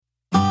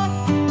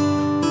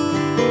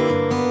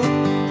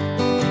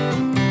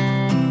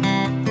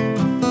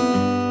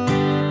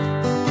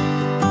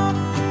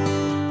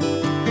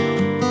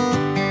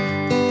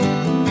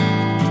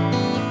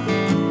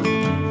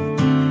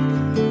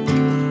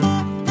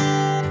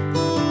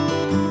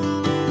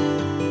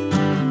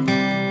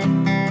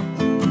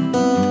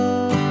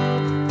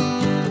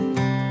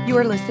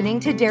are listening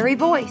to Dairy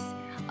Voice,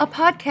 a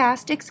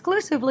podcast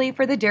exclusively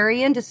for the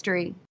dairy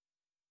industry.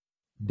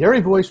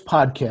 Dairy Voice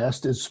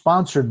podcast is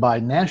sponsored by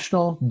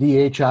National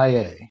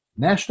DHIA.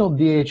 National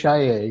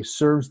DHIA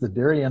serves the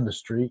dairy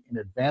industry in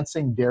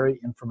advancing dairy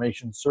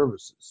information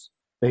services.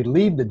 They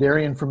lead the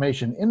dairy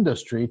information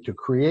industry to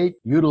create,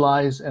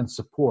 utilize, and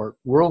support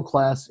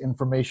world-class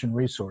information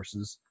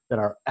resources that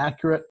are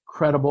accurate,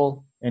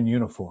 credible, and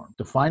uniform.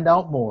 To find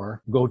out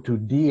more, go to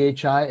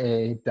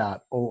dhia.org.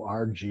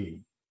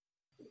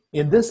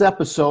 In this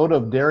episode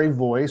of Dairy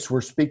Voice, we're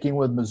speaking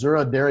with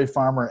Missouri dairy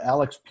farmer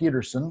Alex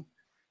Peterson,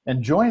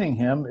 and joining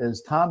him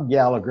is Tom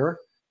Gallagher,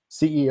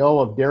 CEO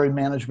of Dairy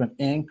Management,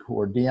 Inc.,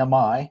 or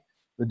DMI,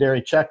 the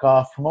dairy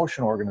checkoff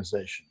promotion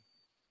organization.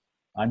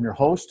 I'm your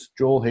host,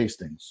 Joel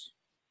Hastings.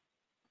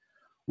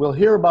 We'll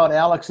hear about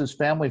Alex's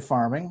family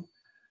farming,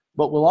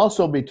 but we'll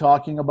also be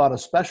talking about a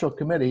special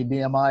committee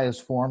DMI has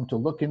formed to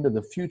look into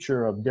the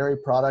future of dairy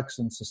products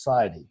in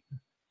society,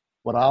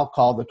 what I'll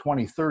call the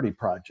 2030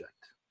 Project.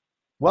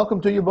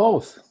 Welcome to you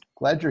both.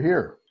 Glad you're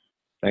here.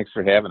 Thanks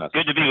for having us.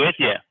 Good to be with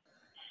you.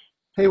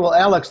 Hey, well,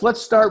 Alex, let's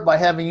start by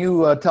having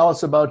you tell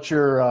us about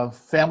your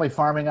family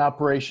farming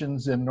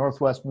operations in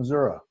Northwest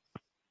Missouri.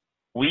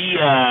 We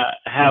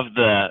have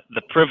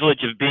the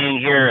privilege of being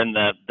here in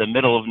the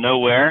middle of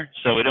nowhere,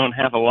 so we don't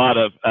have a lot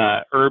of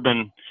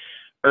urban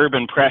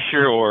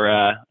pressure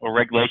or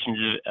regulations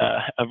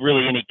of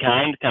really any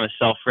kind, kind of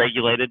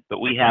self-regulated. But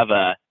we have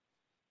a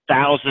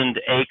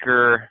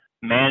 1,000-acre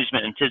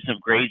management intensive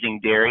grazing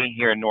dairy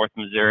here in North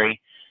Missouri.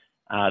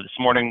 This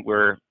morning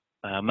we're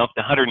milked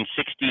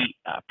 160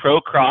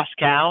 Pro-Cross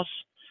cows.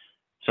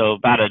 So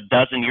about a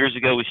dozen years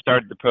ago, we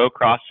started the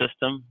Pro-Cross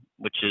system,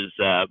 which is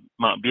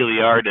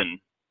Montbéliard and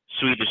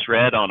Swedish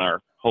Red on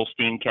our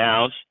Holstein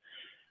cows,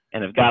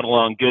 and have got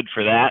along good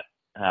for that.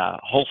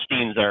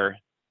 Holsteins are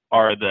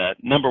the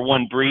number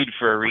one breed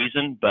for a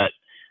reason, but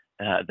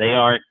they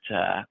aren't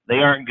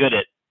good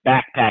at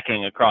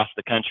backpacking across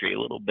the country a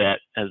little bit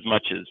as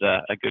much as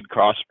a good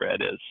crossbred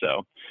is.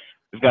 So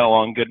we've got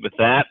along good with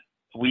that.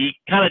 We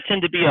kind of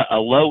tend to be a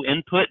low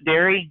input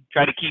dairy,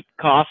 try to keep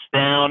costs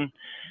down,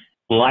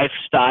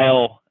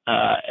 lifestyle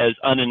as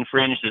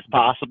uninfringed as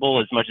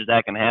possible, as much as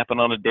that can happen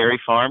on a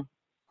dairy farm.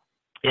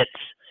 It's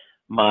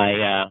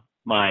my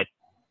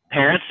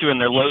parents who are in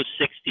their low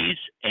 60s,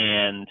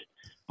 and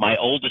my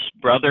oldest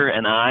brother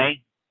and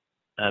I.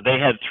 They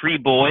had three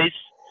boys,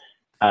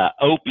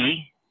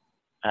 Opie,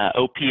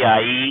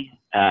 O-P-I-E,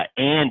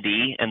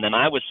 Andy, and then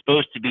I was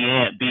supposed to be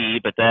Aunt B,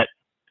 but that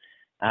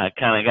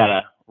kind of got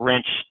a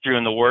wrench through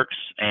in the works,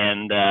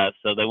 and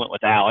so they went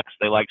with Alex.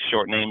 They liked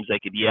short names they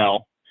could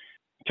yell.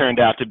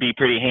 Turned out to be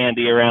pretty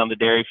handy around the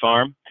dairy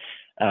farm.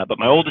 But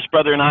my oldest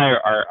brother and I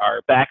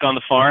are back on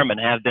the farm and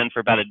have been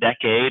for about a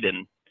decade,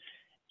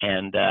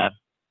 and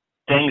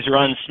things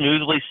run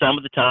smoothly some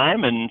of the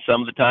time, and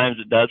some of the times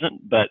it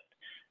doesn't. But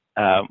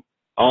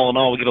all in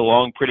all, we get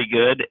along pretty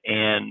good,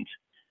 and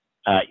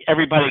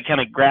everybody kind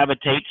of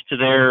gravitates to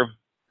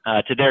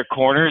their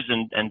corners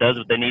and does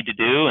what they need to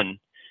do. And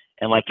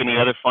like any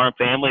other farm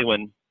family,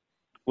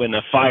 when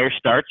a fire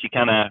starts, you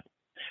kind of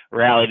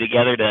rally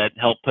together to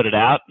help put it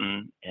out,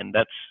 and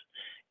that's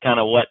kind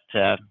of what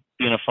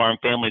being a farm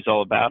family is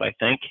all about, I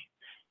think.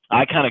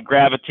 I kind of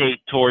gravitate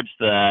towards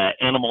the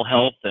animal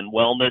health and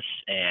wellness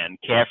and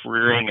calf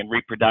rearing and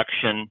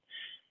reproduction,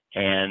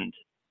 and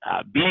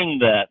being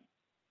the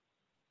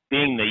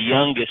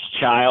youngest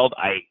child,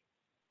 I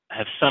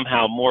have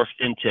somehow morphed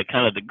into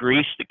kind of the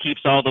grease that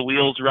keeps all the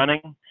wheels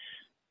running.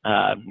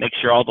 Make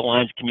sure all the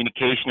lines of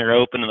communication are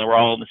open and they're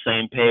all on the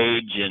same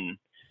page,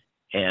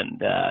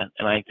 and I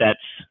think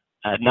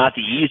that's not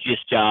the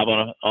easiest job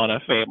on a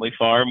family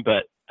farm,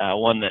 but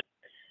one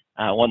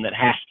that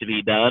has to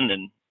be done,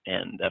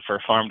 and for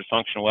a farm to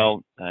function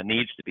well,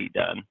 needs to be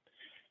done.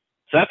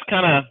 So that's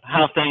kind of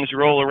how things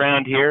roll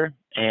around here,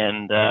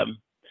 and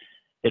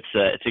it's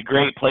a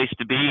great place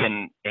to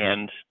be,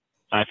 and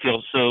I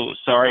feel so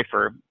sorry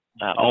for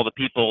all the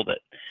people that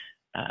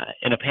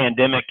in a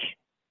pandemic,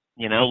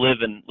 live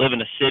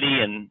in a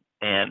city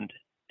and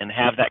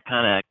have that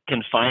kind of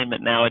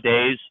confinement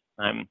nowadays.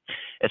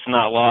 It's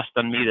not lost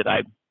on me that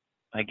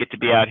I get to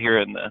be out here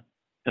in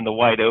the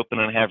wide open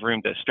and have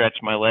room to stretch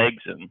my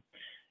legs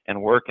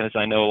and work, as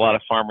I know a lot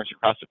of farmers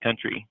across the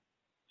country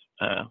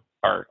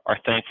are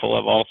thankful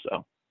of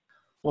also.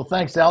 Well,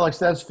 thanks, Alex.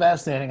 That's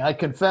fascinating. I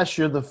confess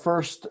you're the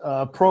first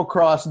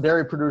Pro-Cross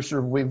dairy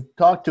producer we've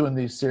talked to in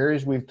these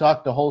series. We've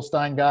talked to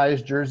Holstein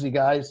guys, Jersey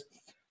guys,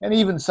 and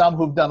even some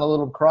who've done a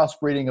little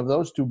crossbreeding of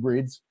those two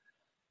breeds.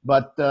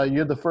 But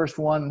you're the first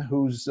one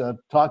who's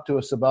talked to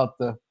us about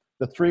the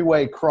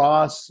three-way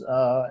cross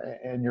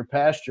and your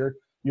pasture.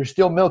 You're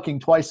still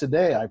milking twice a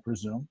day, I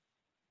presume.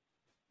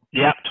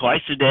 Yeah,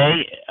 twice a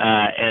day,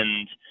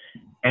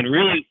 and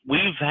really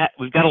we've got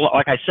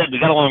like I said, we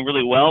got along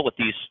really well with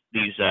these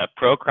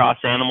Pro-Cross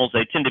animals.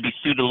 They tend to be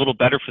suited a little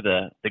better for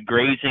the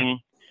grazing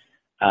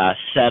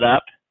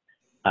setup,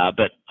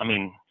 but I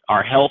mean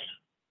our health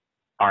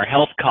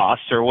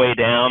costs are way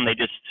down.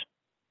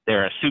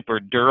 They're a super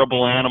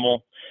durable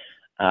animal,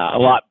 a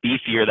lot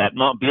beefier. That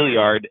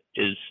Montbéliard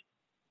is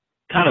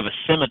kind of a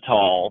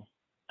Simmental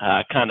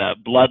kind of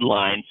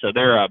bloodline, so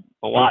they're a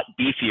lot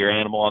beefier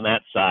animal on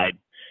that side,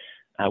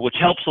 which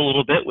helps a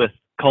little bit with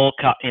cull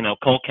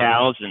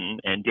cows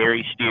and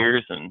dairy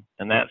steers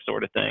and that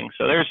sort of thing.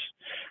 So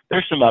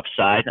there's some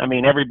upside. I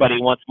mean,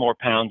 everybody wants more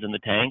pounds in the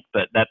tank,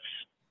 but that's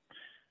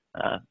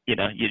you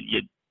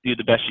do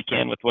the best you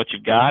can with what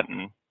you've got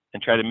and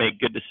try to make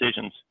good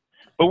decisions.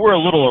 But we're a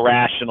little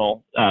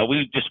irrational.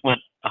 We just went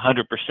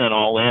 100%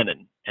 all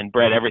in and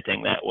bred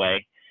everything that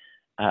way,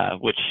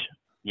 which,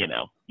 you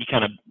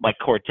kind of like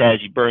Cortez,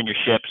 you burn your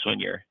ships when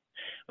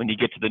you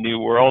get to the new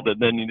world,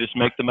 and then you just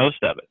make the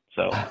most of it.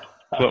 So that's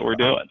what we're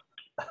doing.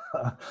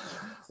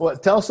 Well,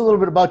 tell us a little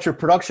bit about your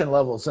production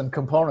levels and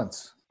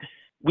components.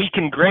 We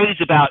can graze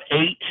about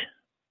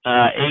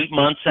 8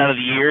 months out of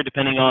the year,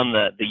 depending on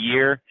the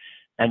year.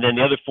 And then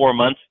the other 4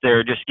 months,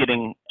 they're just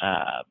getting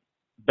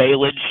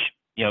baleage,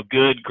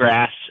 good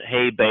grass,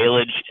 hay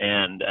baleage,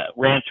 and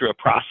ran through a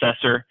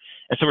processor.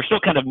 And so we're still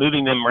kind of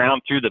moving them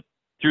around through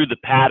the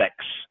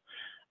paddocks,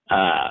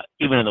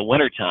 even in the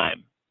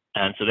wintertime.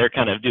 And so they're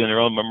kind of doing their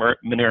own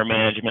manure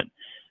management.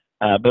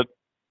 But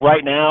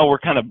right now we're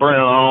kind of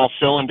burning on all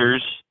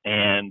cylinders,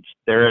 and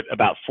they're at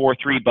about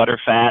 4.3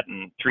 butterfat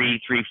and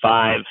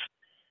 3.35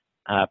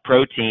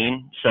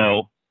 protein.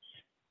 So,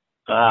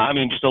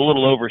 just a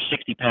little over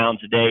 60 pounds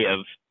a day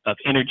of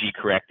energy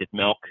corrected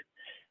milk,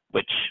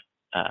 which,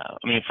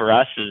 for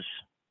us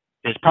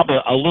is probably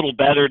a little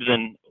better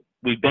than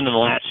we've been in the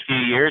last few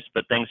years,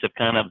 but things have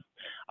kind of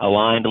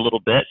aligned a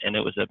little bit, and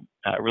it was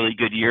a really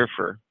good year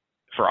for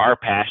our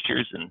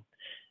pastures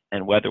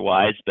and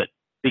weather-wise. But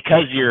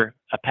because you're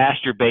a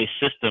pasture-based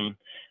system,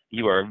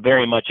 you are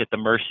very much at the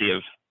mercy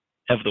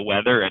of the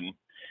weather. And,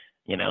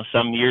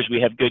 some years we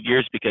have good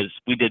years because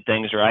we did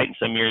things right, and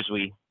some years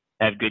we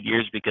have good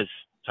years because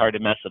it's hard to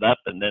mess it up.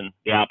 And then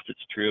the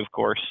opposite's true, of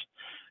course,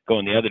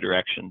 going the other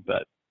direction.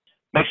 But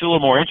makes it a little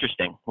more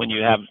interesting when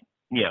you have,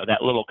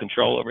 that little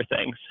control over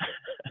things.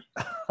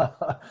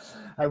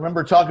 I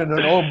remember talking to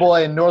an old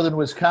boy in northern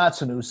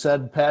Wisconsin who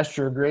said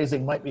pasture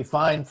grazing might be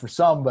fine for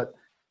some, but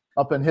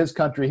up in his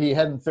country, he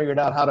hadn't figured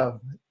out how to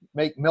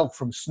make milk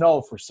from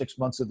snow for 6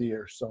 months of the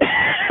year. So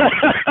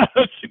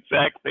That's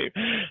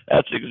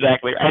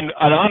exactly. And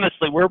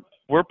honestly,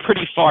 we're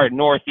pretty far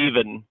north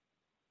even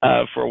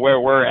for where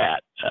we're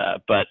at,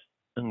 but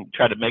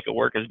try to make it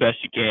work as best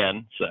you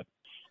can. So.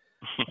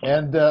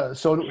 And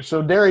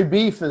so dairy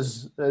beef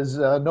is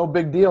no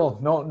big deal.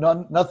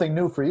 Nothing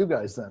new for you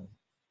guys then.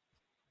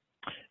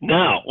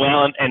 No,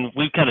 well, and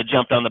we've kind of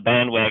jumped on the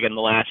bandwagon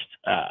the last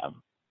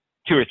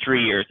 2 or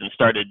 3 years and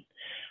started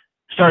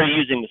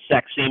using the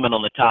sec semen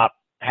on the top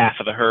half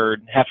of the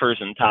herd, heifers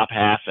in top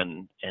half,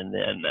 and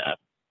then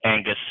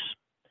Angus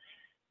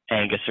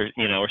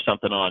or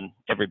something on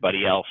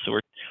everybody else. So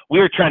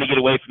we're trying to get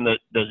away from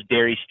those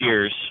dairy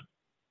steers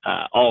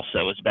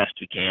also as best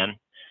we can.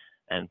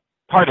 And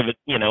part of it,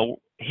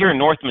 here in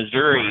North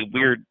Missouri,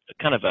 we're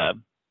kind of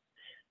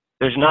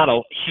there's not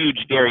a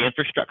huge dairy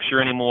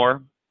infrastructure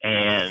anymore.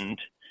 And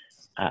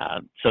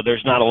so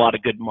there's not a lot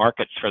of good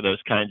markets for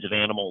those kinds of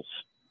animals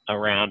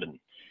around.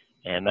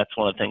 And that's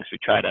one of the things we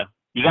try to,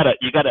 you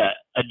gotta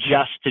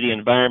adjust to the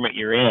environment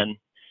you're in.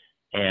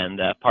 And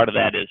part of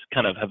that is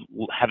kind of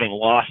having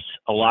lost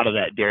a lot of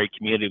that dairy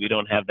community. We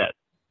don't have that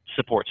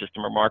support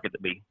system or market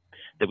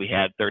that we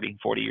had 30,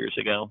 40 years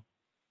ago.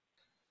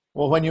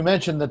 Well, when you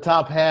mentioned the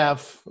top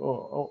half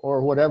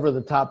or whatever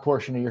the top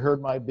portion of your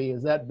herd might be,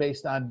 is that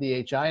based on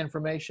DHI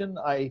information?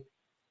 I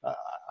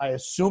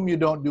assume you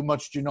don't do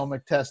much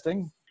genomic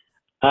testing.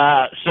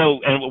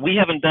 And we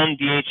haven't done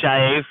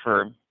DHIA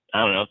for,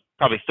 I don't know,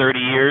 probably 30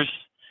 years.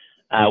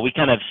 We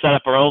kind of set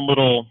up our own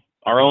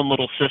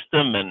little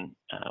system, and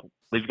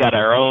we've got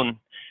our own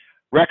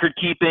record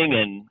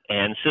keeping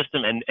and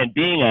system. And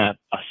being a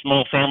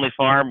small family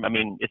farm,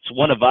 it's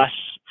one of us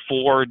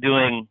 4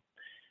 doing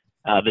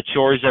the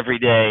chores every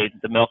day,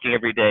 the milking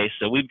every day.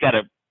 So we've got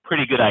a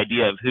pretty good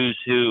idea of who's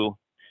who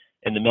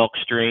in the milk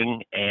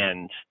string.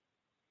 And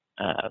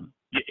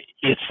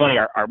it's funny,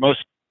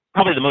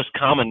 probably the most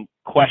common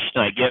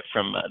question I get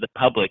from the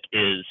public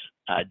is,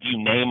 do you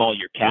name all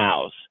your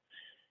cows?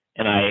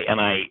 And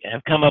I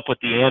have come up with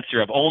the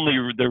answer of only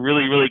the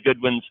really, really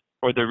good ones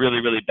or the really,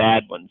 really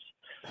bad ones.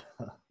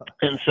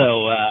 And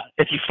so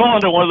if you fall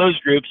into one of those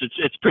groups,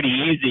 it's pretty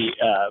easy.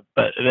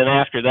 But then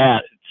after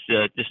that,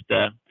 it's just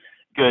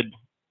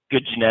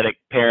good genetic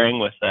pairing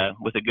with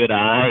a good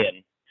eye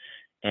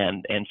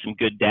and some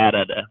good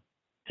data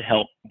to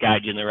help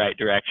guide you in the right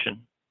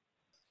direction.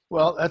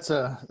 Well, that's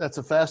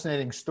a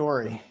fascinating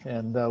story,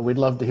 and we'd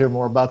love to hear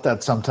more about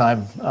that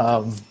sometime.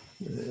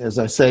 As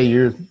I say,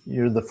 you're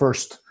the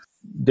first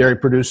dairy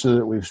producer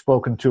that we've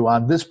spoken to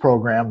on this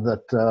program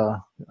that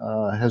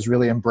has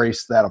really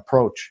embraced that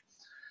approach.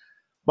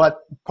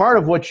 But part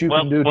of what you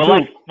can do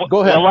too.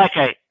 Go ahead. Well,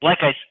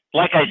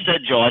 like I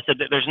said, Joel, I said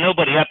that there's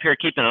nobody up here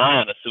keeping an eye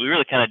on us, so we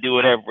really kind of do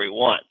whatever we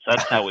want. So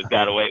that's how we've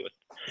got away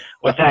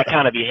with that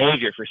kind of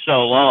behavior for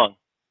so long.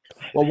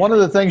 Well, one of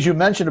the things you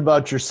mentioned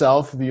about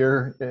yourself,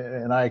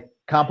 and I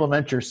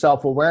compliment your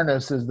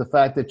self-awareness, is the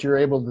fact that you're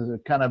able to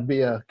kind of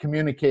be a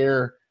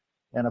communicator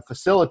and a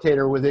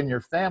facilitator within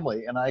your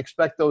family. And I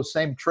expect those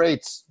same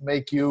traits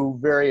make you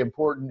very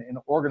important in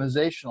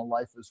organizational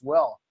life as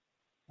well.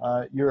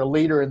 You're a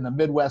leader in the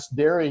Midwest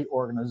Dairy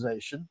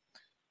Organization.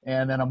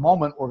 And in a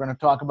moment, we're going to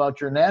talk about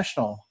your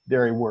national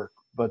dairy work.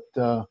 But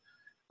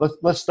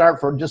let's start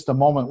for just a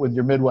moment with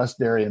your Midwest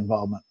Dairy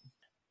involvement.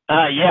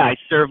 Yeah, I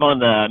serve on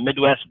the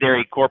Midwest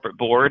Dairy Corporate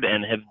Board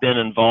and have been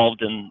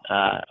involved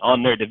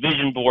on their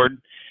division board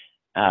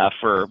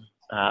for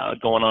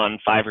going on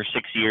 5 or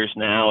 6 years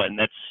now. And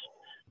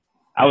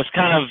I was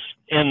kind of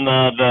in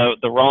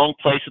the wrong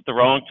place at the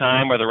wrong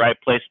time, or the right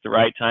place at the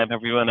right time,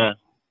 however you want to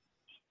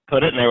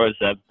put it. And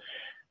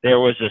there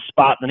was a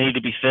spot that needed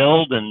to be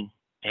filled, and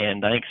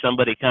I think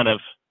somebody kind of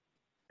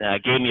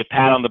gave me a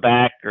pat on the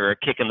back or a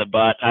kick in the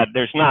butt.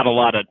 There's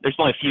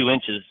only a few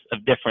inches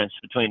of difference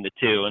between the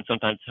two, and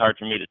sometimes it's hard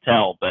for me to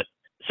tell. But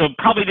so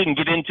probably didn't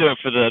get into it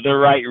for the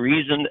right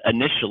reason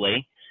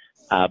initially,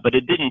 but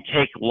it didn't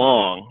take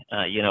long.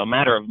 A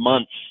matter of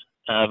months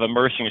of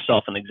immersing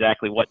yourself in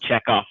exactly what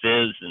checkoff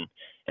is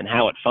and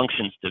how it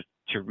functions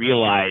to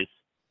realize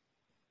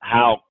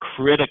how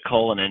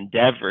critical an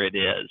endeavor it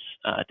is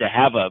to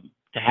have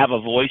a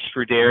voice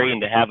for dairy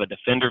and to have a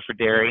defender for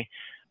dairy.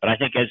 But I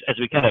think as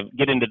we kind of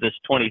get into this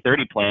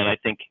 2030 plan, I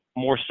think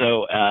more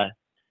so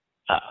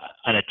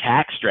an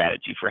attack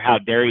strategy for how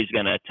dairy is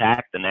going to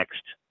attack the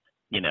next,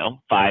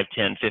 5,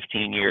 10,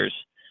 15 years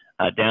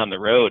down the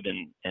road,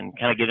 and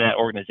kind of getting that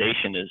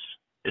organization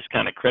is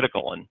kind of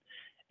critical.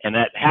 And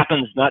that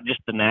happens not just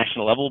the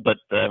national level, but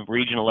the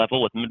regional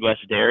level with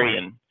Midwest Dairy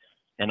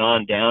and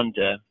on down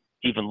to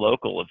even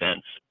local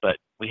events. But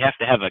we have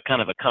to have a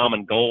kind of a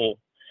common goal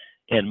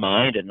in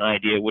mind and an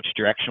idea which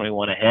direction we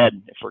want to head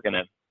if we're going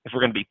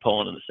to be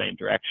pulling in the same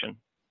direction.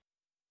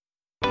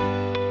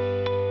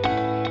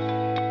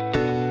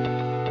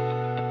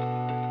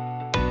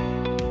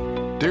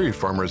 Dairy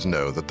farmers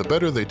know that the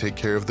better they take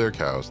care of their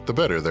cows, the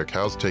better their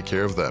cows take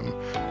care of them.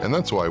 And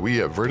that's why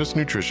we at Virtus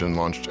Nutrition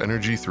launched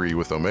Energy 3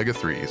 with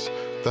omega-3s,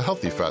 the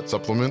healthy fat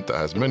supplement that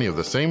has many of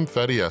the same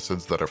fatty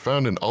acids that are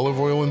found in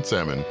olive oil and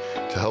salmon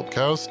to help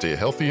cows stay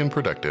healthy and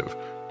productive.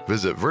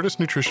 Visit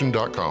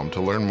virtusnutrition.com to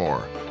learn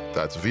more.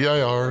 That's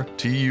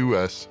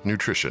VIRTUS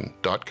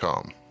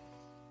nutrition.com.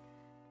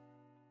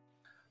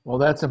 Well,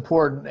 that's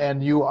important.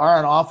 And you are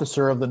an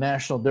officer of the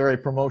National Dairy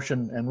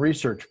Promotion and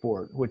Research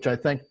Board, which I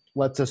think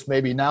lets us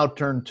maybe now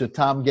turn to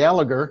Tom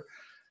Gallagher.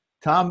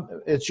 Tom,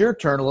 it's your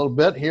turn a little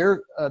bit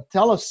here.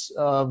 Tell us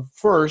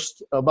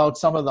first about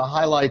some of the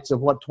highlights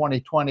of what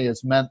 2020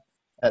 has meant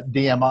at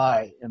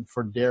DMI and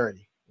for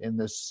dairy in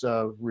this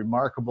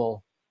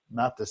remarkable,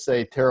 not to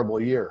say terrible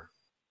year.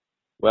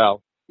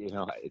 Well,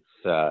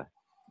 it's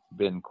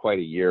been quite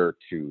a year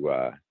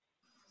to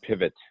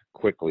pivot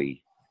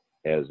quickly,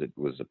 as it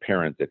was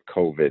apparent that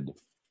COVID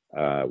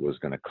was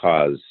going to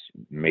cause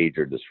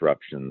major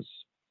disruptions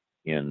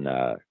in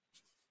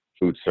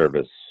food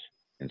service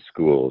and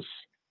schools.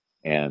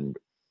 And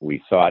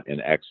we thought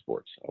in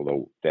exports,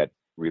 although that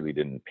really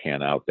didn't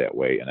pan out that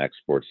way. And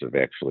exports have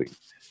actually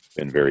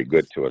been very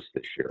good to us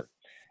this year.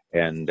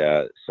 And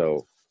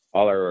so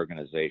all our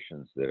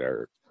organizations that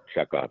are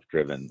checkoff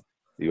driven,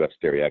 the U.S.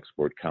 Dairy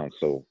Export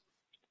Council,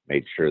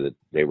 made sure that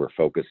they were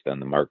focused on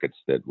the markets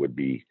that would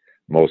be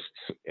most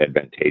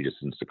advantageous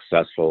and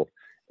successful.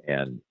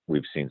 And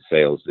we've seen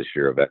sales this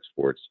year of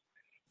exports,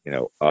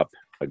 up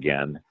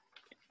again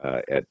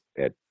at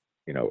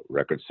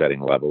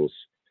record-setting levels.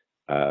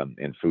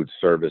 In food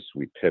service,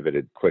 we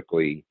pivoted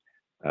quickly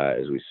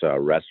as we saw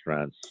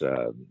restaurants,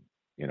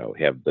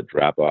 have the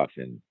drop-off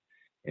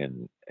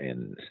in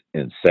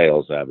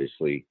sales,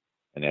 obviously,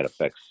 and that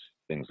affects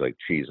things like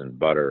cheese and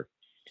butter.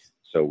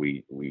 So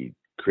we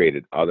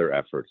created other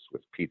efforts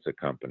with pizza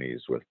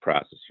companies, with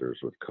processors,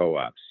 with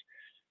co-ops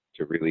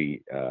to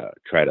really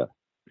try to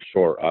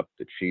shore up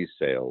the cheese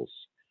sales.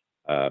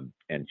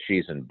 And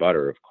cheese and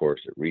butter, of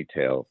course, at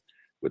retail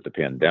with the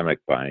pandemic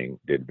buying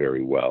did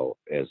very well,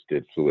 as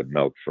did fluid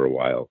milk for a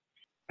while.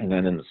 And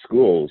then in the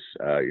schools,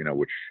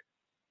 which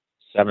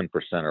 7%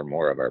 or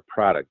more of our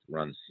product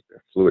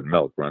fluid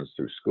milk runs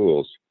through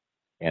schools.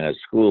 And as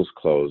schools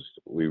closed,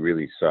 we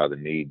really saw the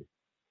need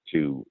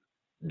to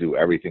do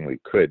everything we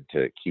could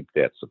to keep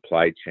that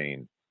supply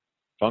chain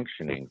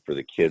functioning for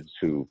the kids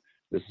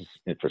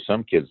for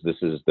some kids,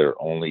 this is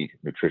their only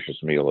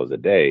nutritious meal of the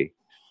day.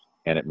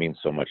 And it means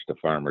so much to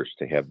farmers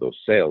to have those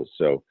sales.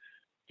 So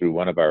through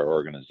one of our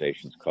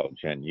organizations called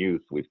Gen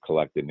Youth, we've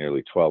collected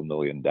nearly $12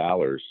 million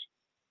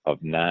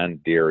of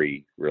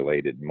non-dairy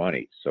related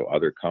money. So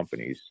other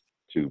companies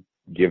to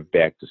give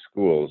back to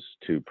schools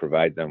to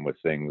provide them with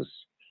things,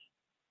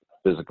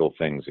 physical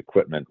things,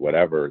 equipment,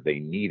 whatever they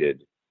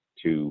needed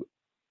to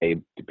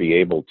be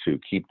able to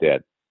keep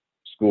that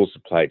school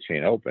supply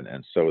chain open.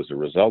 And so as a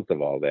result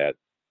of all that,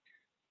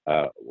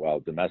 while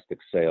domestic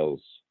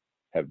sales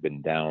have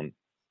been down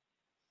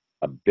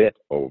a bit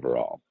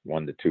overall,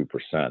 1% to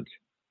 2%,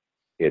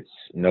 it's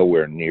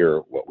nowhere near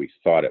what we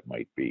thought it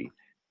might be.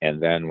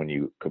 And then when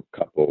you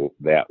couple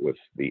that with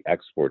the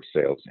export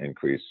sales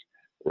increase,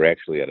 we're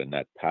actually at a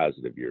net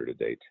positive year to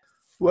date.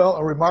 Well,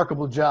 a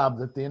remarkable job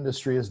that the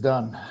industry has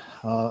done,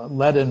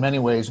 led in many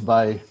ways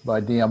by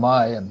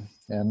DMI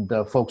and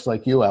folks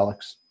like you,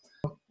 Alex.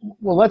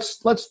 Well,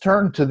 let's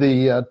turn to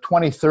the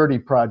 2030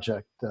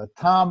 project.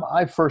 Tom,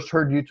 I first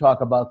heard you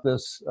talk about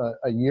this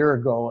a year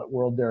ago at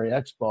World Dairy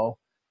Expo,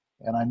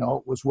 and I know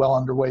it was well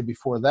underway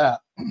before that.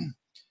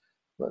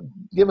 But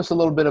give us a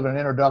little bit of an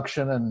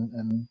introduction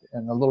and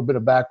a little bit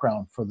of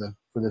background for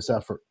this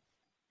effort.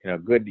 A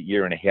good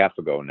year and a half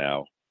ago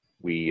now,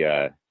 we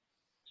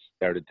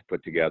started to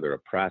put together a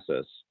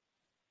process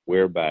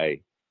whereby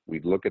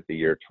we'd look at the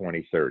year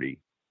 2030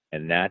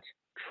 and not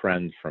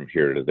trend from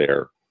here to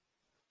there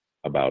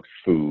about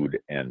food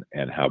and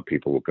how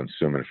people will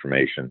consume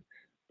information,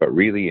 but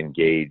really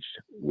engaged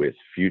with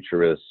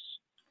futurists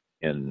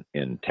in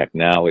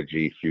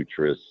technology,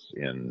 futurists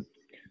in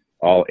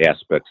all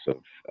aspects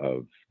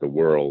of the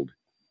world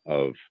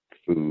of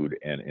food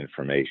and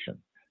information,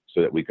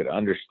 so that we could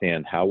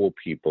understand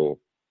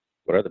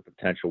what are the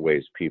potential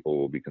ways people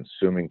will be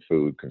consuming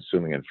food,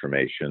 consuming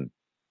information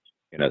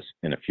in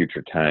a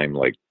future time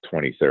like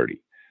 2030.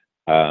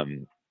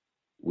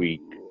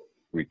 We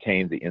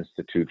retained the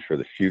Institute for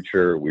the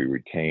Future. We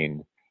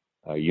retained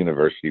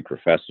university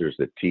professors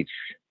that teach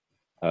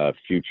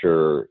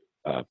future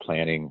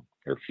planning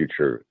or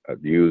future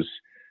views.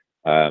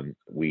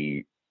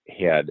 We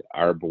had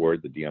our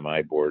board, the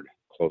DMI board,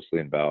 closely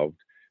involved.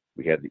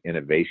 We had the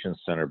Innovation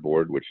Center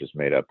board, which is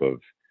made up of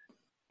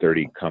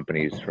 30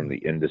 companies from the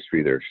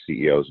industry, their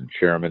CEOs and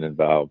chairmen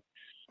involved.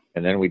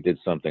 And then we did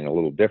something a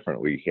little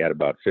different. We had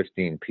about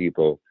 15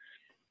 people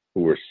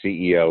who were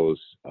CEOs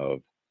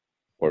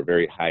or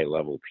very high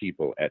level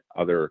people at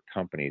other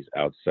companies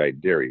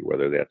outside dairy,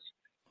 whether that's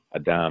a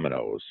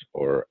Domino's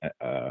or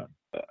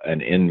an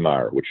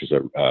Inmar, which is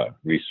a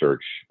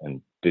research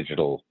and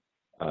digital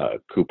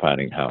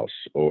couponing house,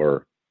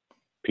 or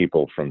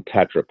people from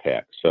Tetra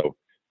Pak. So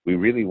we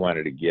really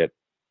wanted to get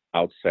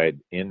outside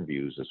in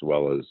views as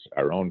well as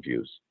our own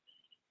views.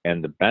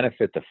 And the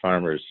benefit to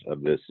farmers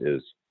of this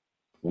is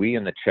we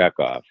in the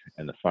checkoff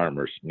and the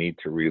farmers need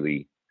to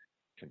really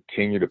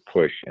continue to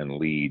push and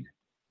lead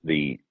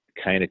the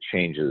kind of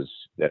changes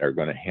that are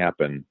going to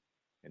happen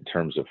in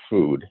terms of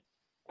food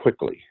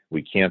quickly.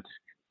 We can't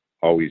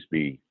always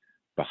be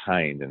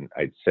behind. And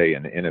I'd say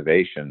in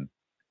innovation,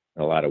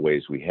 in a lot of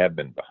ways, we have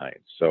been behind.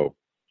 So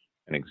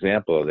an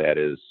example of that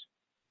is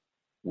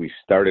we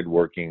started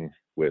working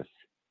with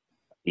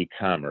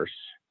e-commerce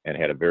and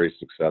had a very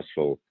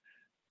successful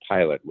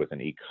pilot with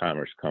an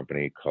e-commerce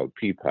company called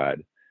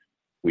Peapod.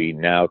 We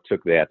now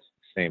took that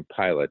same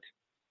pilot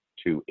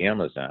to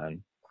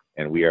Amazon,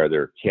 and we are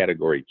their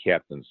category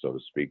captain, so to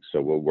speak.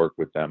 So we'll work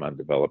with them on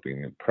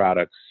developing new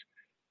products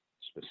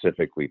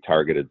specifically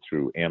targeted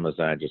through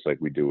Amazon, just like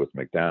we do with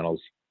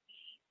McDonald's.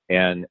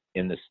 And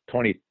in this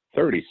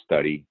 2030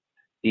 study,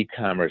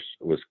 e-commerce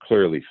was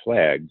clearly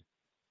flagged,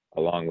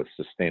 along with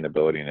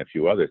sustainability and a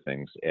few other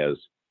things, as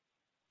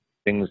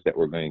things that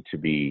were going to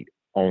be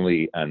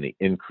only on the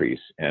increase,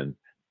 and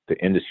the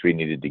industry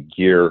needed to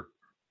gear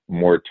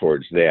more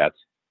towards that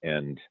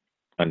and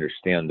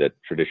understand that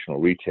traditional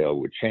retail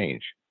would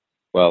change.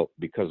 Well,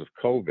 because of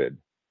COVID,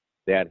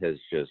 that has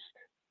just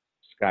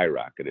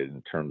skyrocketed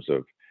in terms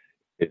of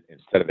it,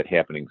 instead of it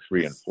happening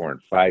 3 and 4 and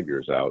 5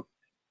 years out,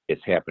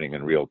 it's happening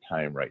in real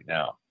time right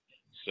now.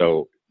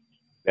 So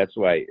that's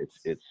why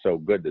it's so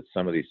good that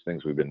some of these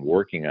things we've been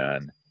working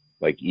on,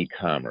 like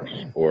e-commerce,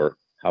 or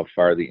how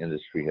far the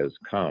industry has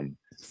come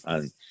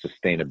on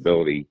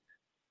sustainability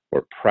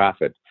or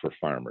profit for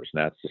farmers,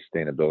 not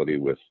sustainability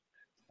with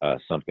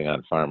something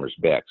on farmers'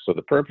 backs. So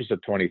the purpose of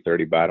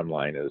 2030 bottom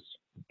line is,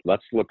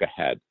 let's look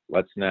ahead.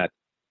 Let's not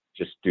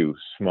just do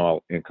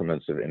small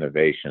increments of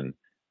innovation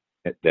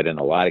that in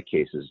a lot of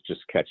cases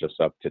just catch us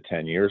up to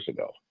 10 years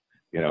ago,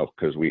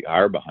 because we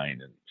are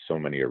behind in so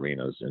many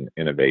arenas in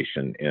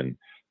innovation in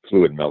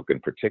fluid milk in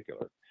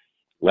particular.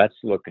 Let's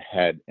look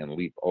ahead and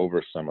leap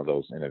over some of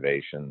those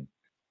innovations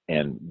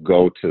and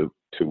go to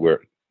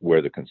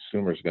where the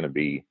consumer is going to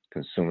be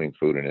consuming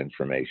food and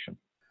information.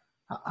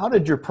 How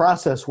did your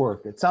process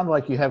work? It sounded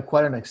like you have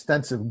quite an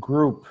extensive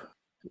group.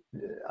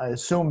 I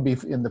assume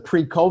in the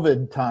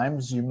pre-COVID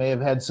times, you may have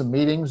had some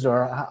meetings,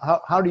 or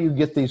how do you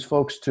get these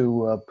folks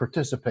to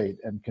participate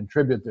and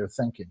contribute their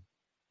thinking?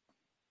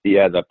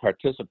 Yeah, the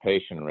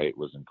participation rate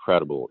was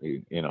incredible,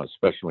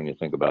 especially when you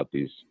think about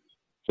these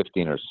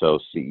 15 or so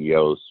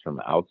CEOs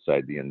from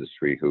outside the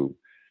industry who,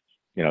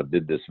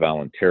 did this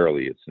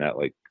voluntarily. It's not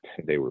like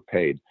they were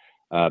paid.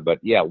 But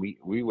yeah, we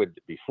would,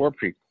 before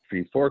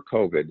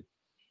COVID,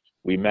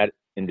 we met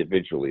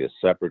individually as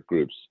separate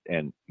groups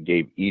and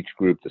gave each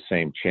group the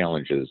same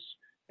challenges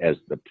as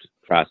the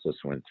process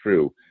went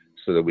through,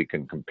 so that we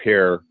can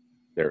compare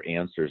their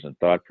answers and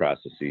thought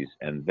processes.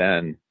 And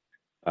then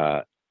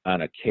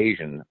on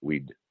occasion,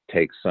 we'd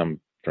take some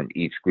from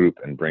each group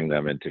and bring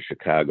them into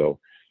Chicago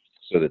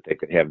so that they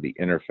could have the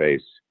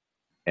interface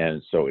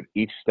And so at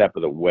each step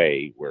of the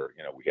way, where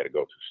we got to go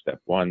through step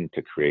one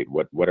to create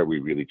what are we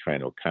really trying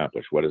to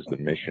accomplish? What is the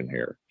mission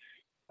here?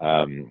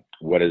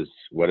 What is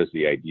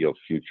the ideal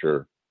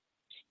future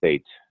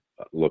state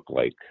look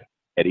like?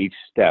 At each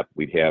step,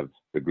 we'd have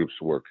the groups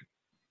work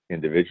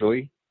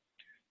individually,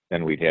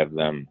 then we'd have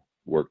them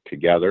work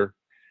together.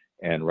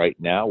 And right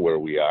now, where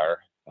we are,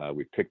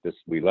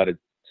 we let it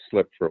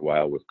slip for a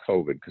while with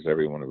COVID because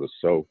everyone was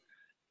so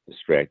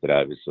distracted,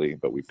 obviously.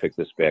 But we picked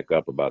this back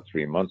up about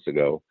 3 months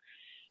ago.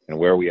 And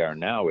where we are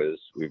now is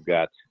we've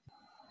got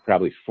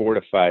probably 4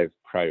 to 5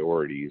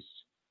 priorities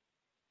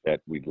that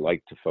we'd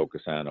like to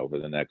focus on over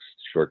the next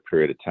short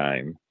period of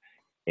time.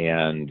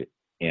 And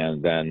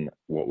then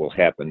what will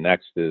happen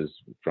next is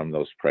from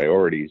those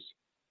priorities,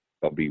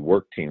 there'll be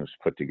work teams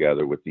put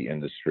together with the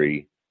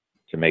industry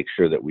to make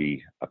sure that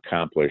we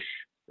accomplish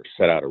or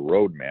set out a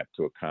roadmap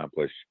to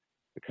accomplish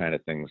the kind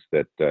of things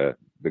that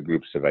the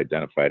groups have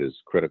identified as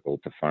critical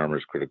to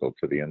farmers, critical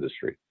to the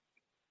industry.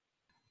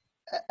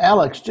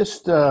 Alex,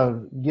 just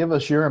give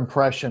us your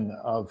impression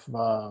of,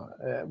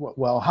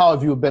 how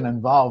have you been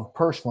involved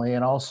personally,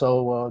 and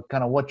also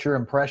kind of what's your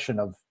impression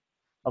of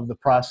the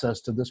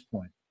process to this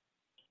point?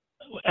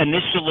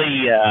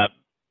 Initially,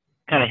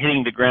 kind of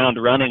hitting the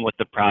ground running with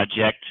the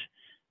project,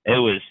 it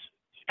was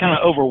kind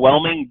of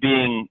overwhelming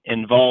being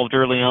involved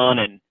early on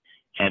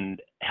and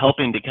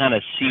helping to kind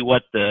of see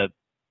what the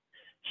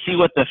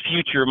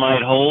future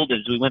might hold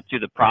as we went through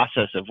the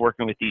process of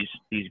working with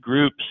these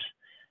groups.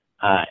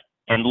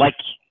 And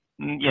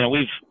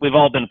we've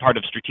all been part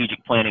of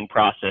strategic planning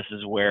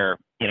processes where,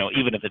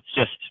 even if it's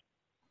just,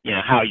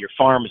 how your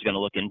farm is going to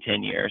look in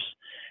 10 years.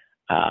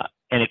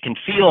 And it can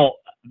feel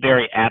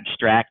very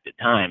abstract at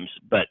times,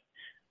 but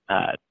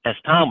as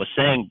Tom was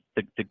saying,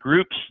 the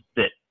groups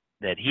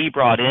that he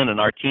brought in and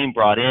our team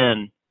brought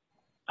in,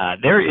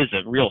 there is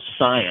a real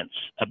science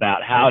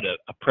about how to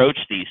approach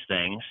these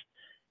things.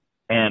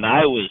 And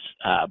I was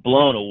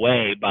blown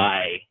away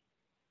by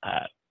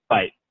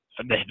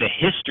the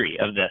history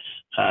of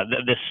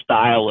this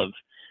style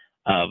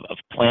of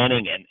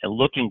planning and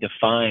looking to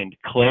find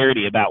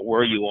clarity about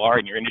where you are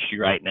in your industry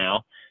right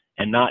now,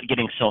 and not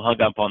getting so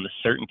hung up on the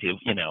certainty of,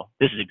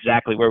 this is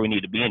exactly where we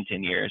need to be in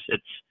 10 years.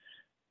 It's,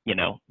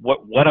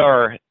 what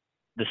are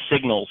the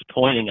signals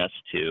pointing us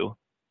to?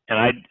 And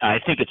I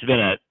think it's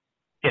been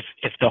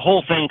if the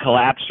whole thing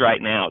collapsed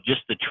right now,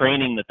 just the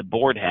training that the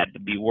board had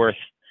would be worth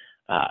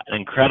an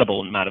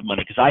incredible amount of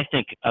money, because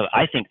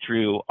I think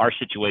through our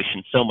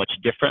situation so much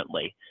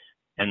differently,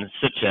 and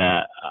such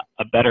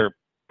a better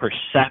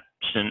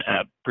perception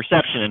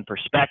and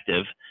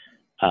perspective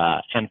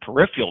and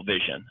peripheral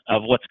vision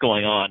of what's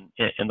going on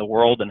in the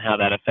world and how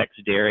that affects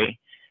dairy.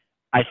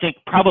 I think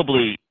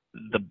probably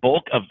the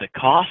bulk of the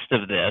cost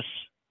of this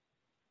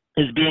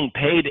is being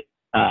paid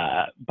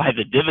by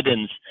the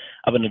dividends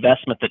of an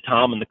investment that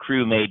Tom and the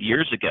crew made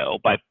years ago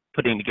by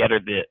putting together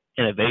the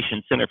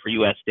Innovation Center for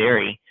U.S.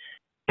 Dairy.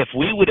 If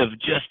we would have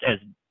just, as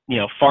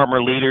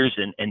farmer leaders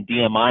and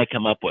DMI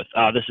come up with,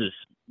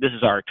 this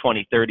is our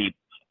 2030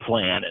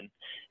 plan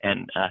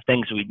and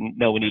things we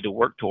know we need to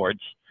work towards,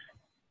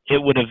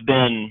 it would have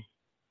been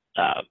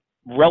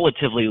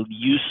relatively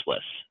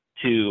useless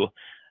to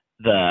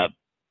the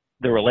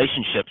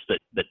relationships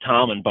that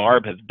Tom and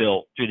Barb have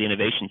built through the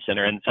Innovation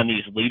Center and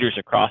these leaders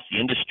across the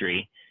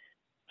industry,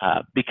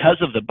 because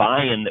of the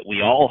buy-in that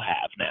we all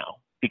have now,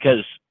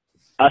 because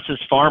us as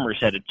farmers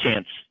had a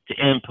chance to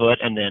input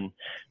and then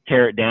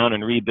tear it down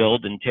and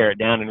rebuild and tear it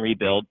down and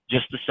rebuild,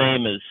 just the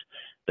same as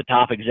the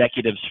top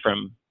executives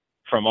from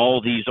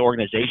all these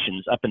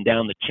organizations up and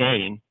down the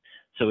chain.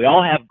 So we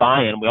all have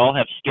buy-in, we all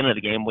have skin in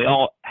the game, we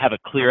all have a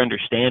clear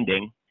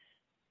understanding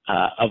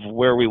of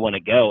where we want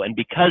to go. And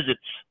because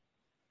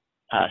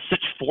it's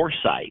such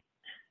foresight,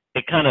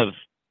 it kind of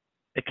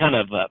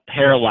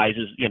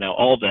paralyzes,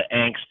 all the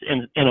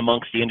angst in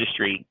amongst the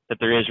industry that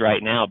there is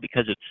right now,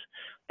 because it's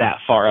that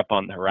far up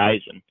on the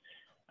horizon.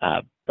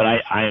 But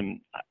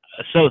I'm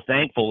so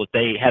thankful that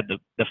they had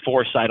the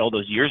foresight all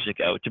those years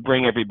ago to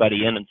bring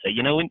everybody in and say,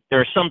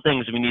 there are some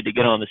things we need to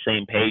get on the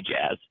same page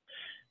as.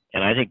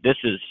 And I think this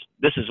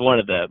is one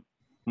of the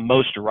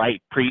most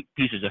ripe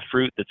pieces of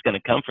fruit that's going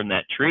to come from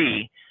that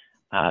tree,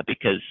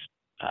 because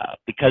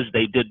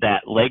they did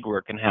that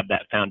legwork and have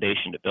that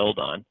foundation to build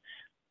on.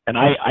 And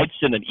I'd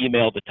send an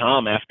email to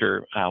Tom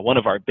after one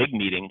of our big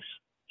meetings.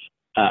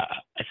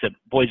 I said,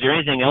 boy, is there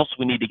anything else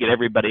we need to get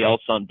everybody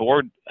else on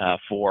board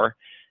for?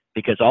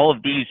 Because all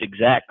of these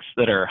execs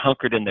that are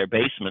hunkered in their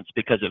basements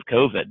because of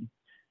COVID,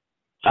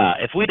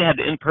 if we'd had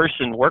an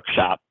in-person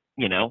workshop,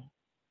 we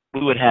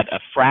would have had a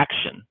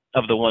fraction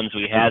of the ones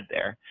we had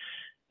there.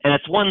 And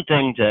it's one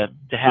thing to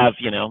have,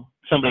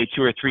 somebody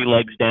 2 or 3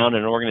 legs down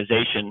in an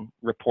organization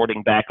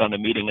reporting back on a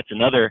meeting. It's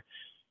another,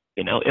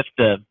 if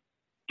the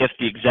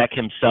exec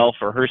himself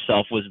or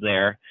herself was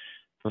there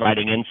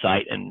providing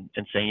insight and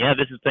saying, yeah,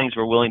 this is things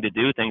we're willing to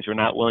do, things we're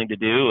not willing to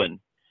do.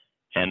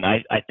 And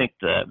I think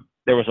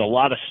there was a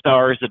lot of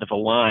stars that have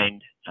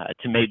aligned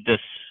to make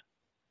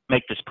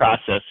this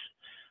process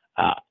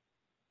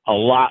a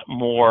lot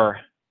more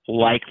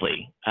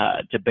likely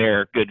to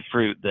bear good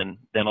fruit than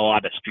a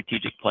lot of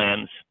strategic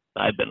plans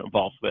I've been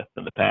involved with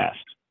in the past.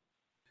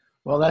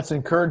 Well, that's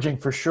encouraging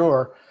for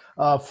sure.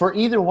 For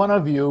either one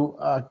of you,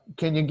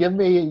 can you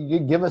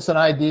give us an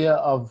idea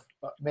of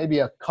maybe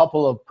a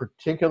couple of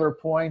particular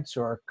points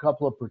or a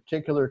couple of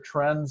particular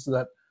trends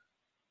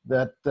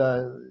that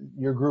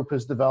your group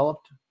has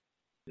developed?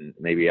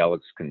 Maybe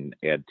Alex can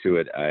add to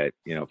it.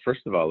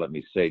 First of all, let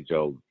me say,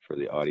 Joe, for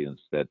the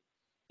audience, that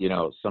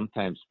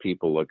sometimes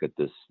people look at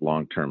this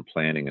long-term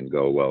planning and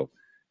go, well,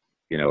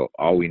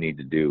 all we need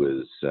to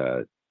do is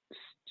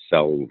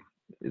sell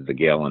the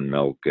gallon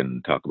milk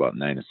and talk about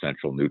 9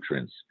 essential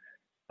nutrients.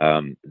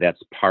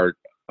 That's part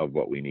of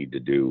what we need to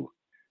do,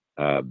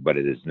 but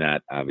it is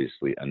not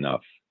obviously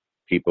enough.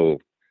 People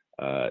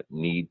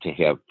need to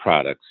have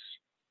products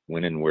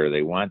when and where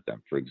they want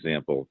them. For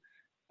example,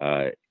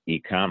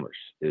 e-commerce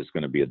is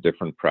going to be a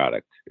different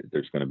product.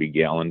 There's going to be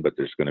gallon, but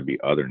there's going to be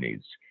other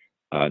needs.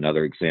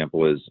 Another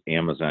example is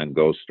Amazon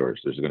Go stores.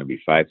 There's going to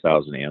be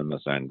 5,000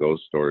 Amazon Go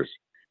stores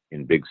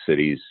in big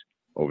cities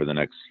over the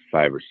next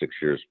 5 or 6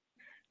 years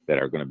that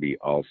are going to be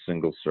all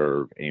single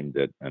serve, aimed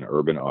at an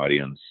urban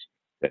audience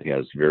that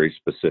has very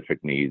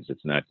specific needs.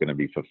 It's not going to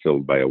be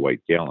fulfilled by a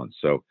white gallon.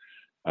 So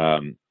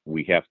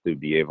we have to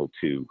be able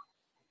to,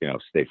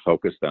 stay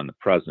focused on the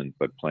present,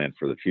 but plan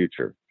for the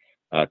future.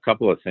 A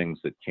couple of things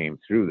that came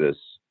through this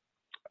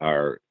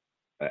are,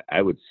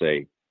 I would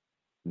say,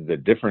 the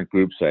different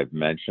groups I've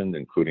mentioned,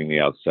 including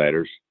the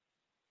outsiders,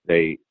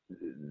 the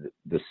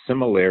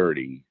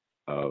similarity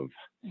of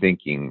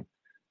thinking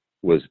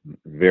was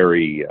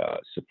very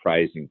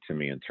surprising to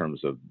me in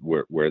terms of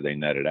where they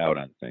netted out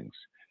on things.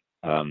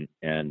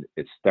 And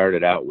it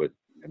started out with,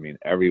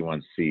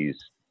 everyone sees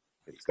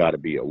it's got to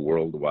be a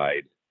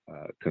worldwide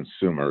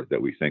consumer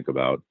that we think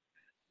about,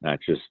 not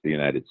just the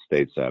United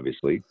States,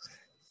 obviously.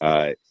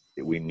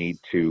 We need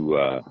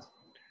to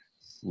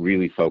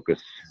really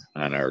focus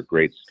on our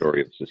great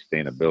story of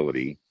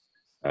sustainability,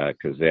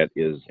 because that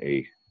is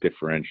a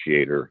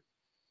differentiator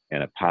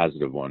and a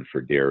positive one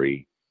for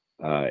dairy.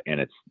 And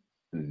it's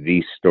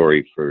the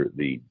story for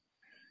the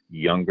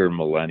younger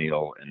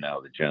millennial and now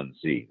the Gen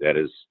Z. That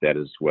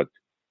is what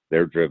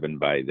they're driven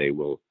by. They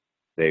will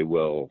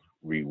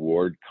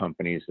reward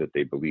companies that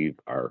they believe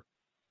are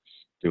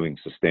doing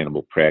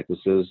sustainable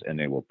practices, and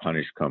they will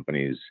punish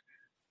companies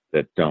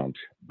that don't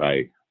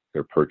by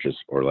their purchase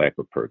or lack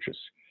of purchase.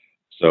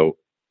 So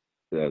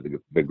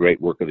the great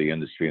work of the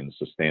industry and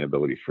the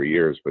sustainability for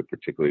years, but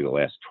particularly the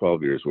last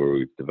 12 years where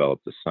we've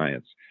developed the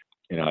science.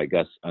 I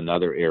guess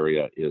another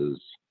area is,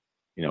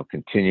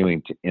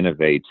 continuing to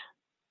innovate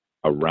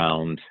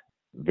around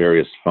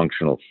various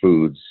functional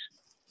foods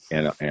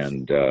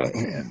and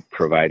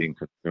providing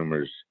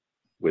consumers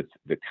with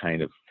the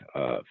kind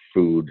of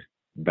food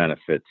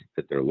benefit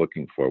that they're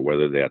looking for,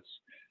 whether that's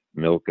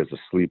milk as a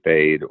sleep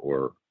aid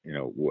or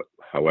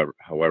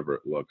however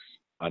it looks.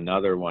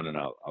 Another one, and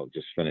I'll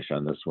just finish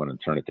on this one and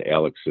turn it to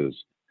Alex, is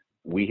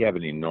we have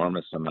an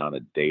enormous amount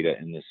of data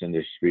in this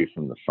industry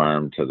from the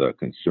farm to the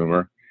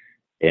consumer,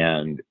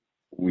 and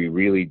we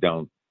really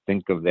don't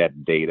think of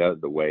that data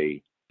the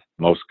way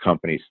most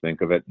companies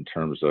think of it, in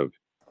terms of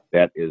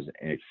that is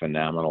a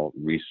phenomenal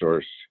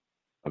resource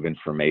of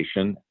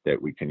information that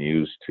we can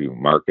use to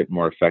market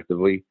more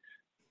effectively,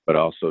 but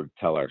also to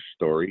tell our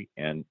story.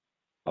 And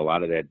a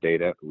lot of that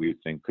data we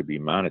think could be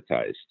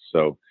monetized.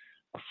 So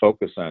a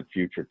focus on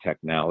future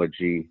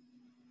technology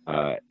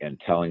and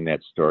telling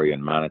that story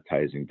and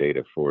monetizing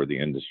data for the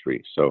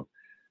industry. So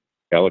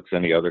Alex,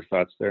 any other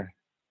thoughts there?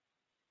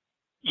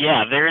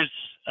 Yeah,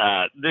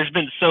 there's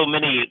been so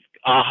many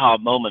aha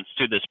moments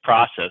through this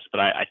process, but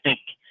I think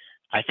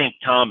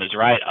Tom is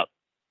right.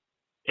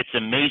 It's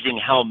amazing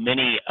how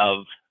many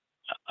of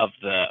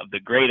the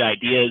great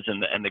ideas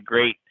and the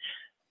great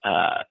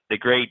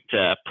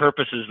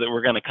purposes that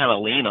we're going to kind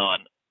of lean on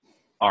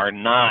are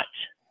not.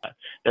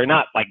 They're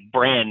not like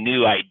brand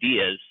new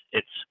ideas.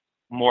 It's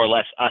more or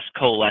less us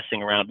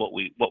coalescing around what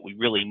we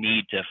really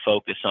need to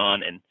focus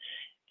on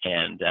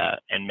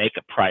and make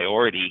a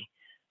priority.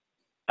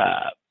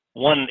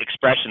 One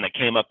expression that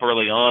came up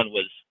early on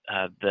was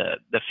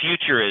the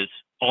future is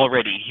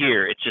already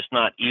here. It's just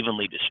not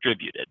evenly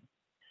distributed.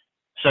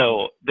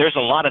 So there's a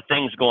lot of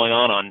things going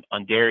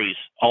on dairies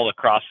all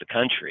across the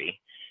country.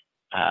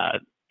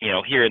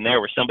 Here and there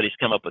where somebody's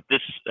come up with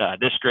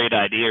this great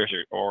idea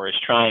or is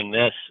trying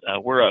this.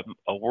 We're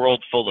a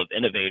world full of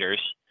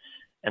innovators,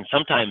 and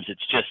sometimes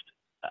it's just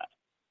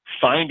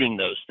finding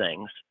those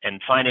things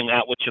and finding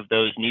out which of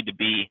those need to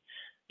be,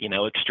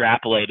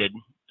 extrapolated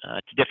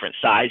to different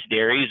size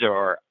dairies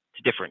or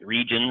to different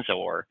regions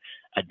or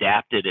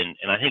adapted.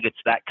 And I think it's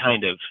that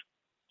kind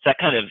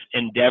of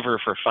endeavor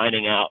for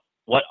finding out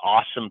what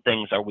awesome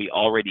things are we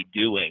already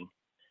doing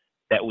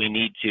that we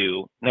need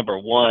to, number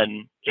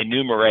one,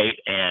 enumerate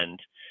and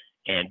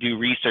do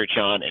research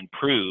on and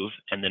prove,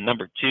 and then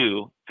number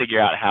two, figure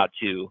out how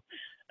to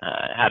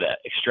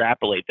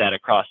extrapolate that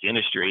across the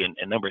industry,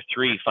 and number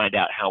three, find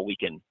out how we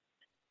can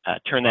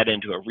turn that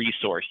into a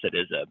resource that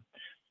is a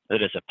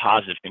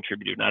positive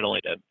contributor, not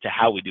only to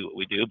how we do what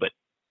we do, but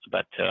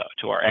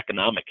to our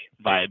economic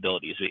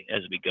viability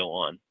as we go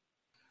on.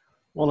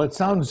 Well, it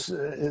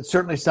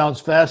certainly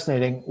sounds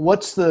fascinating.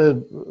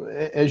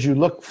 As you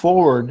look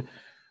forward,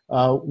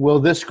 will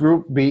this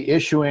group be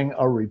issuing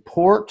a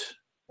report,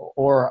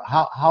 or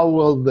how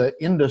will the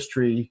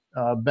industry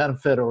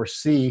benefit or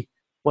see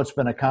what's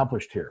been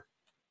accomplished here?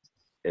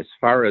 As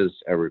far as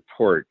a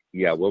report,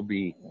 we'll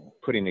be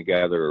putting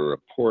together a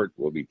report.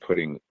 We'll be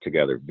putting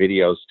together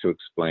videos to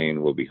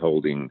explain. We'll be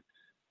holding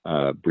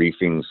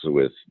briefings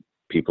with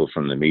people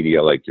from the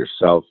media like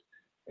yourself,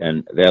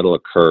 and that'll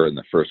occur in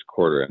the first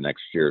quarter of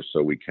next year,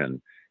 so we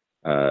can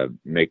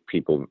make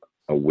people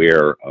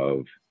aware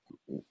of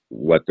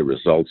what the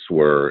results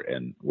were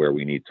and where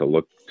we need to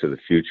look to the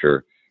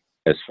future.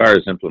 As far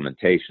as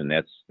implementation,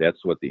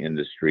 that's what the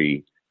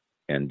industry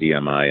and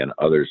DMI and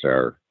others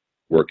are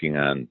working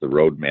on, the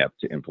roadmap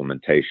to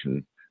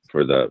implementation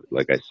for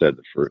like I said,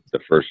 for the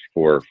first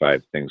 4 or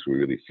 5 things we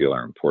really feel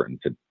are important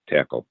to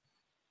tackle.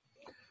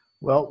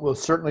 Well, we'll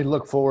certainly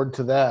look forward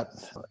to that.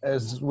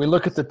 As we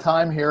look at the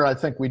time here, I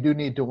think we do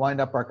need to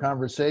wind up our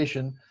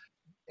conversation.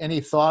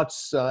 Any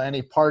thoughts,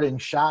 any parting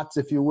shots,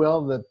 if you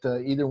will,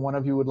 that either one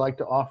of you would like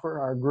to offer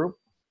our group?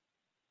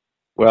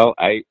 Well,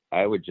 I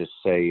would just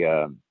say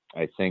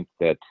I think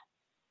that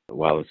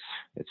while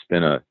it's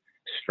been a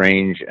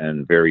strange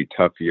and very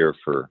tough year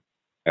for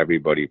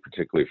everybody,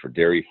 particularly for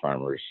dairy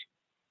farmers,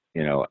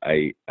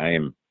 I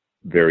am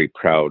very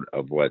proud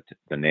of what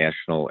the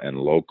national and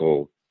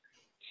local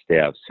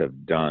staffs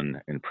have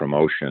done in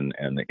promotion,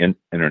 and the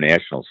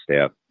international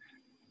staff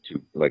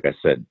to, like I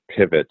said,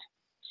 pivot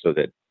so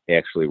that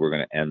actually we're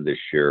going to end this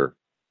year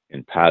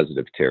in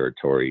positive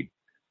territory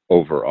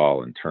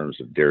overall in terms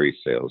of dairy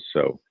sales.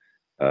 So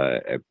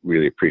I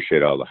really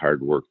appreciate all the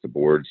hard work the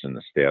boards and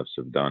the staffs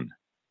have done.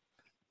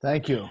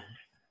 Thank you.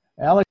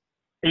 Alex?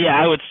 Yeah,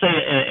 I would say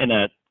in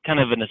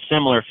a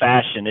similar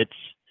fashion, it's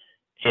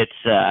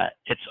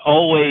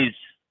always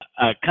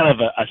kind of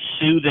a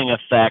soothing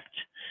effect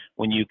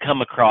when you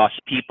come across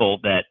people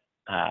that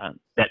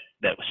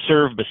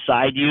serve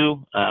beside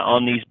you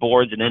on these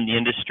boards and in the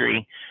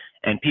industry,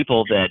 and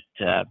people that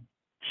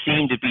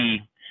seem to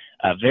be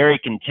very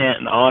content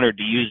and honored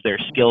to use their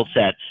skill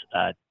sets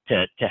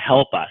to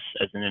help us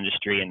as an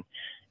industry.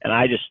 And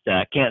I just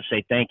can't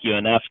say thank you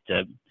enough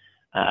to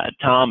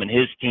Tom and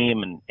his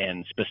team,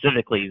 and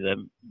specifically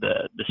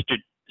the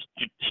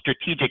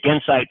Strategic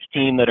Insights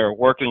team that are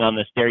working on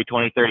this Dairy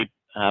 2030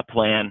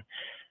 plan.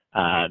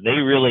 They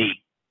really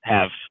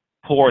have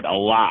poured a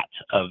lot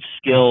of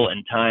skill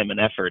and time and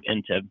effort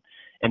into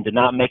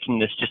not making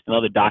this just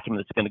another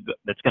document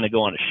that's going to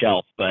go on a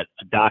shelf, but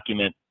a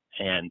document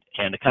and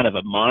a kind of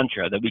a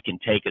mantra that we can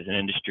take as an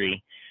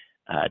industry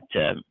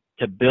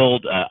to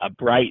build a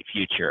bright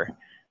future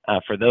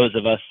for those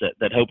of us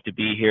that hope to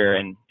be here,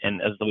 and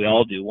as we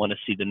all do, want to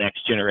see the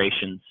next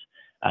generations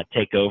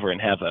take over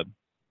and have a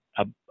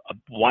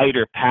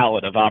wider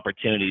palette of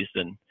opportunities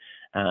than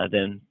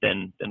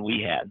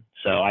we had.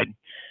 So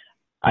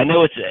I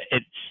know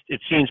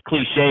it seems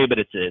cliche, but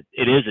it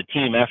is a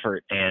team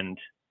effort, and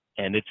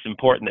it's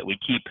important that we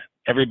keep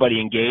everybody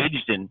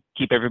engaged and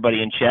keep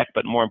everybody in check,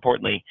 but more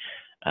importantly,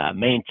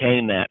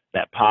 maintain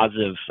that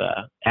positive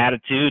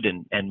attitude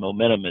and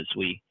momentum as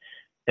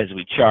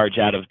we charge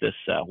out of this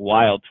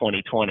wild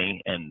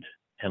 2020 and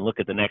look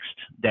at the next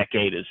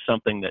decade as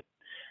something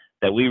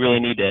that we really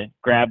need to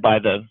grab by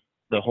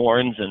the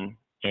horns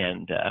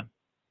and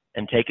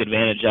take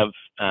advantage of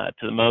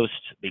to the most,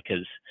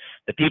 because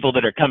the people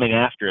that are coming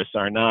after us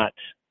are not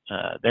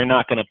they're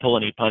not going to pull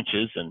any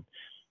punches, and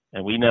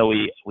we know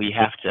we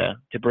have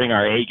to bring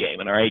our A game,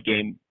 and our A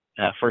game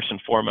first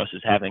and foremost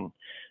is having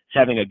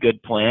a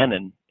good plan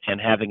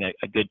and having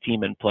a good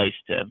team in place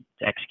to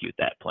execute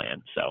that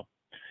plan. So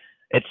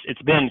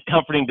it's been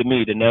comforting to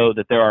me to know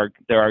that there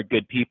are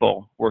good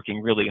people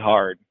working really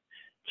hard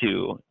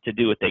to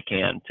do what they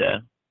can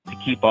to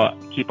keep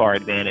our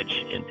advantage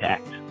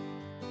intact.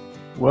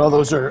 Well,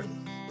 those are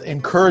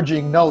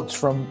encouraging notes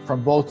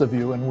from both of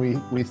you, and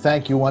we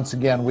thank you once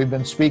again. We've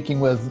been speaking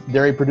with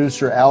dairy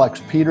producer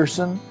Alex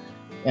Peterson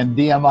and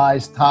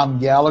DMI's Tom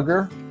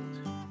Gallagher,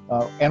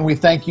 and we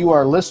thank you,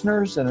 our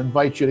listeners, and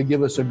invite you to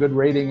give us a good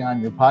rating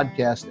on your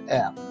podcast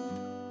app.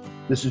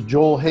 This is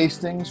Joel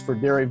Hastings for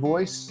Dairy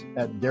Voice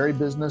at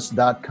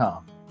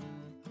dairybusiness.com.